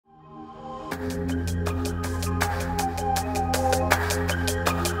On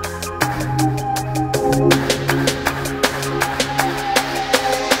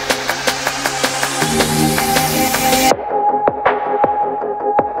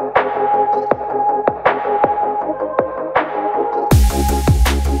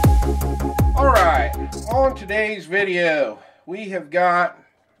today's video, we have got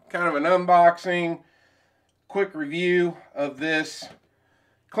kind of an unboxing, quick review of this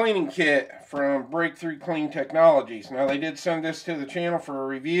cleaning kit from Breakthrough Clean Technologies. Now, they did send this to the channel for a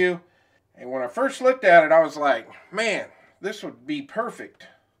review, and when I first looked at it, I was like, man, this would be perfect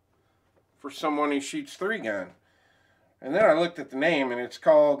for someone who shoots 3-gun. And then I looked at the name, and it's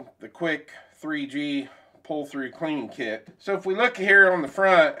called the QWIC-3G pull-through cleaning kit. So if we look here on the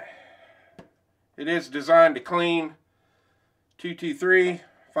front, it is designed to clean .223,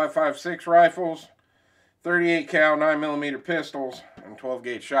 5.56 rifles, 38 cal 9mm pistols, and 12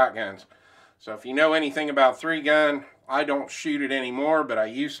 gauge shotguns. So if you know anything about 3-gun, I don't shoot it anymore, but I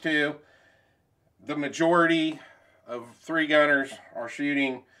used to. The majority of 3-gunners are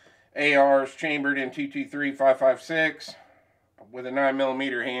shooting ARs chambered in .223, 5.56 with a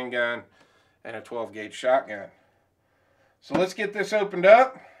 9mm handgun and a 12 gauge shotgun. So let's get this opened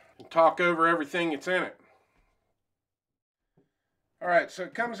up and talk over everything that's in it. Alright, so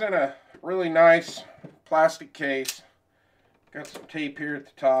it comes in a really nice plastic case. Got some tape here at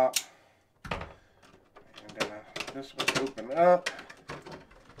the top. And this will open up.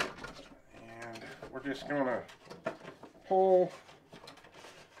 And we're just going to pull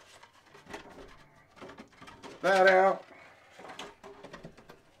that out.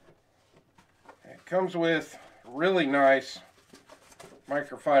 It comes with a really nice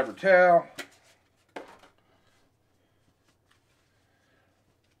microfiber towel.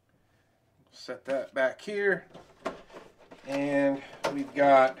 Set that back here, and we've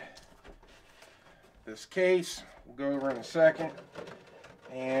got this case we'll go over in a second,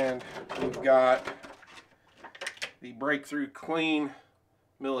 and we've got the Breakthrough Clean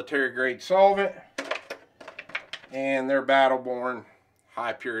military grade solvent and their battle-born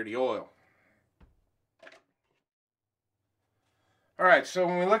high purity oil. Alright, so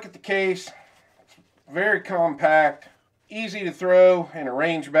when we look at the case, it's very compact, easy to throw in a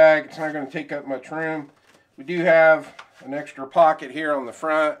range bag. It's not going to take up much room. We do have an extra pocket here on the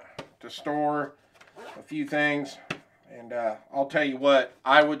front to store a few things. And I'll tell you what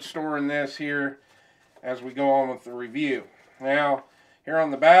I would store in this here as we go on with the review. Now, here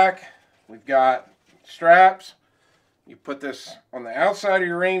on the back, we've got straps. You put this on the outside of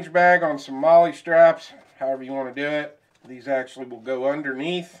your range bag on some MOLLE straps, however you want to do it. These actually will go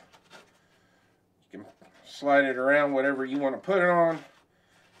underneath. You can slide it around, whatever you want to put it on.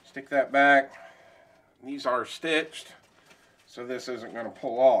 Stick that back. These are stitched, so this isn't going to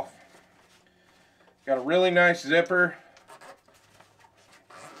pull off. Got a really nice zipper.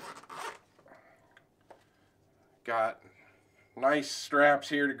 Got nice straps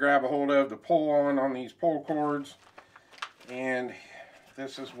here to grab a hold of to pull on these pull cords. And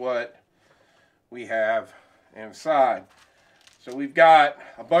this is what we have inside. So we've got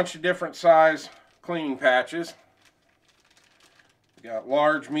a bunch of different size cleaning patches. We've got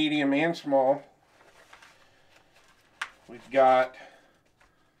large, medium, and small. We've got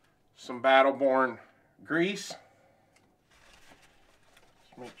some battle-born grease.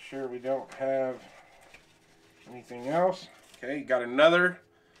 Let's make sure we don't have anything else. Okay, you got another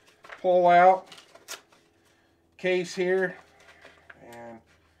pull-out case here, and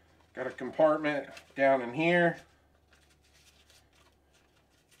got a compartment down in here.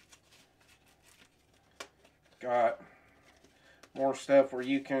 Got more stuff where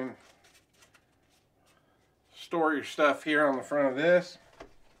you can store your stuff here on the front of this.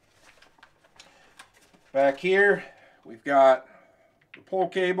 Back here, we've got the pull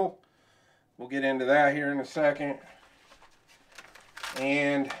cable. We'll get into that here in a second.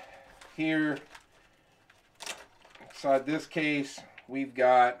 And here, inside this case, we've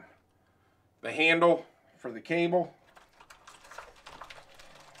got the handle for the cable.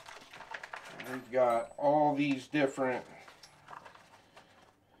 And we've got all these different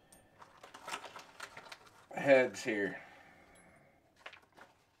heads here.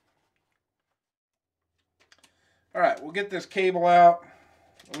 Alright, we'll get this cable out.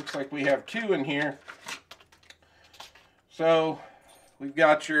 It looks like we have two in here. So we've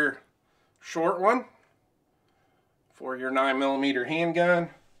got your short one for your 9mm handgun,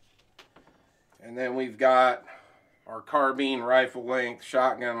 and then we've got our carbine rifle length,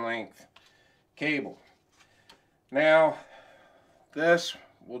 shotgun length cable. Now this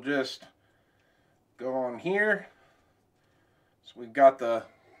will just go on here. So we've got the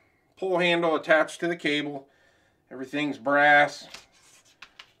pull handle attached to the cable. Everything's brass.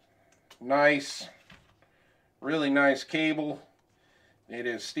 Nice, really nice cable. It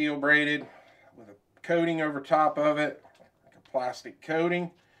is steel braided with a coating over top of it, like a plastic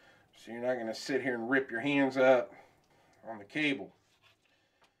coating, so you're not going to sit here and rip your hands up on the cable.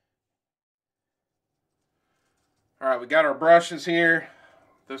 Alright, we got our brushes here.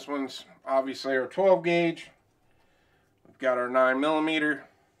 This one's obviously our 12 gauge. We've got our 9mm,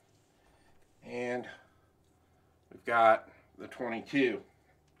 and we've got the 22.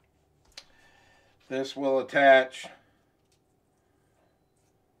 This will attach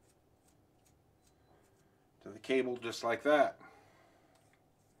to the cable just like that.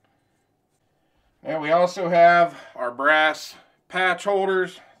 Now we also have our brass patch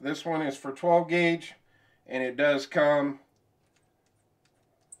holders. This one is for 12 gauge, and it does come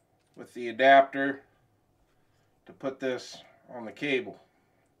with the adapter to put this on the cable.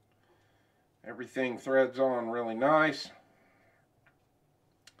 Everything threads on really nice.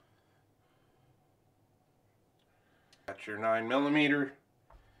 Got your 9mm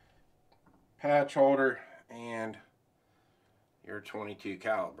patch holder and your 22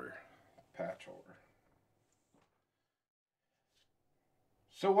 caliber patch holder.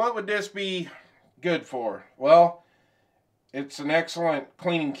 So what would this be good for? Well, it's an excellent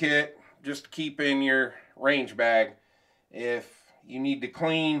cleaning kit just to keep in your range bag. If you need to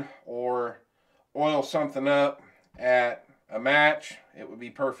clean or oil something up at a match, it would be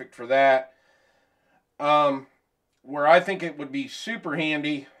perfect for that. Where I think it would be super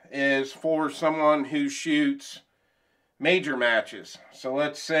handy is for someone who shoots major matches. So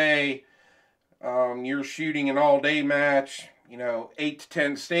let's say you're shooting an all-day match, 8 to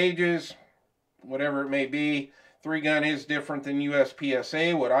 10 stages, whatever it may be. 3-gun is different than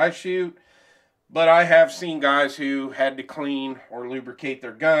USPSA, what I shoot, but I have seen guys who had to clean or lubricate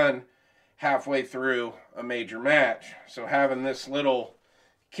their gun halfway through a major match. So having this little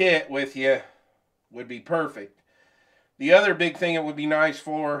kit with you would be perfect. The other big thing it would be nice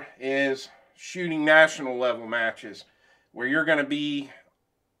for is shooting national level matches where you're going to be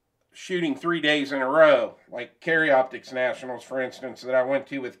shooting 3 days in a row, like Carry Optics Nationals, for instance, that I went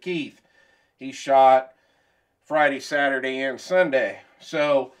to with Keith. He shot Friday, Saturday, and Sunday.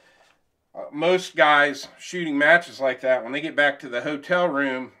 So most guys shooting matches like that, when they get back to the hotel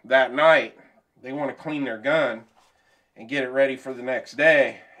room that night, they want to clean their gun and get it ready for the next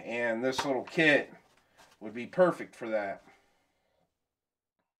day. And this little kit would be perfect for that.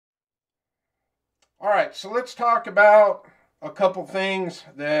 Alright, so let's talk about a couple things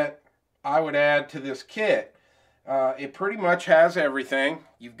that I would add to this kit. It pretty much has everything.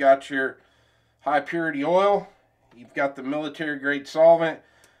 You've got your high purity oil, you've got the military grade solvent,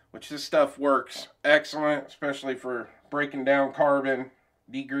 which this stuff works excellent, especially for breaking down carbon,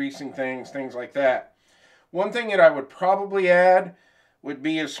 degreasing things like that. One thing that I would probably add would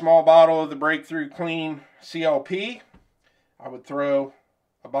be a small bottle of the Breakthrough Clean CLP. I would throw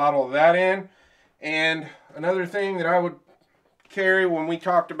a bottle of that in. And another thing that I would carry when we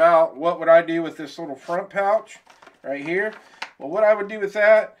talked about what would I do with this little front pouch right here. Well, what I would do with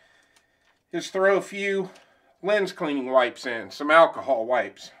that is throw a few lens cleaning wipes in, some alcohol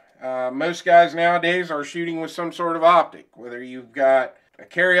wipes. Most guys nowadays are shooting with some sort of optic, whether you've got a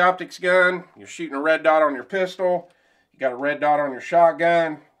Carry Optics gun, you're shooting a red dot on your pistol, you got a red dot on your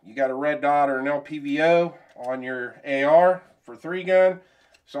shotgun, you got a red dot or an LPVO on your AR for 3-gun.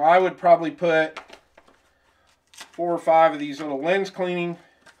 So I would probably put 4 or 5 of these little lens cleaning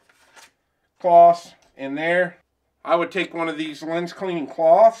cloths in there. I would take one of these lens cleaning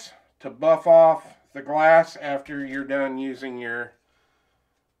cloths to buff off the glass after you're done using your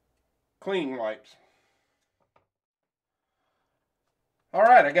cleaning wipes.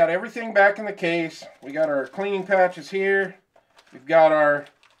 Alright, I got everything back in the case. We got our cleaning patches here. We've got our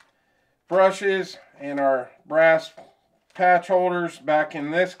brushes and our brass patch holders back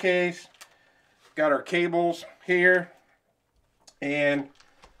in this case. Got our cables here. And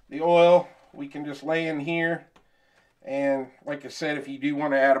the oil we can just lay in here. And like I said, if you do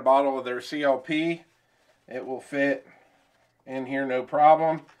want to add a bottle of their CLP, it will fit in here no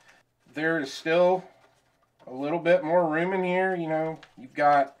problem. There is still a little bit more room in here. You've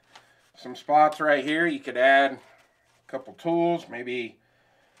got some spots right here. You could add a couple tools, maybe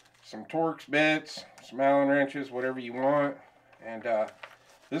some Torx bits, some Allen wrenches, whatever you want. And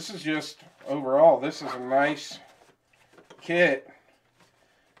this is just, overall, this is a nice kit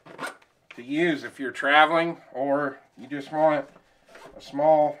to use if you're traveling or you just want a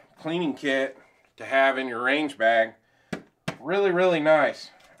small cleaning kit to have in your range bag. Really, really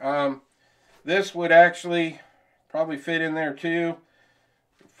nice. This would actually probably fit in there too.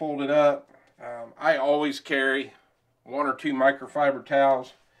 fold it up. I always carry 1 or 2 microfiber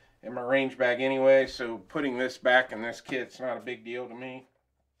towels in my range bag anyway, so putting this back in this kit's not a big deal to me.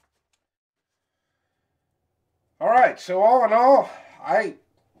 Alright, so all in all, I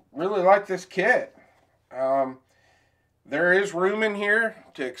really like this kit. There is room in here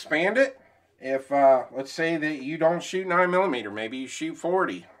to expand it. If, let's say that you don't shoot 9mm, maybe you shoot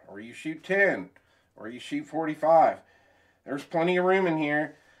 40, or you shoot 10, or you shoot 45. There's plenty of room in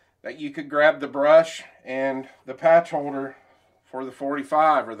here that you could grab the brush and the patch holder for the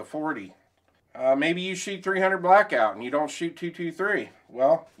 45 or the 40. Maybe you shoot 300 blackout and you don't shoot 223.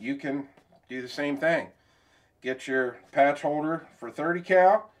 Well, you can do the same thing. Get your patch holder for 30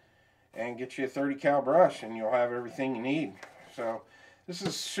 cal and get you a 30 cal brush and you'll have everything you need. So this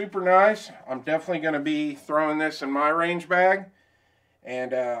is super nice. I'm definitely going to be throwing this in my range bag,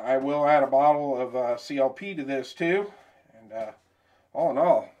 and I will add a bottle of CLP to this too. And all in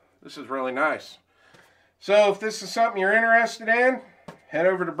all, this is really nice. So if this is something you're interested in, head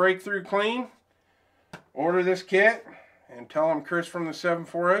over to Breakthrough Clean, order this kit, and tell them Chris from the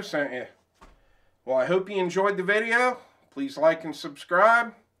 740 sent you. Well, I hope you enjoyed the video. Please like and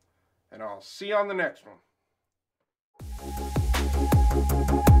subscribe, and I'll see you on the next one.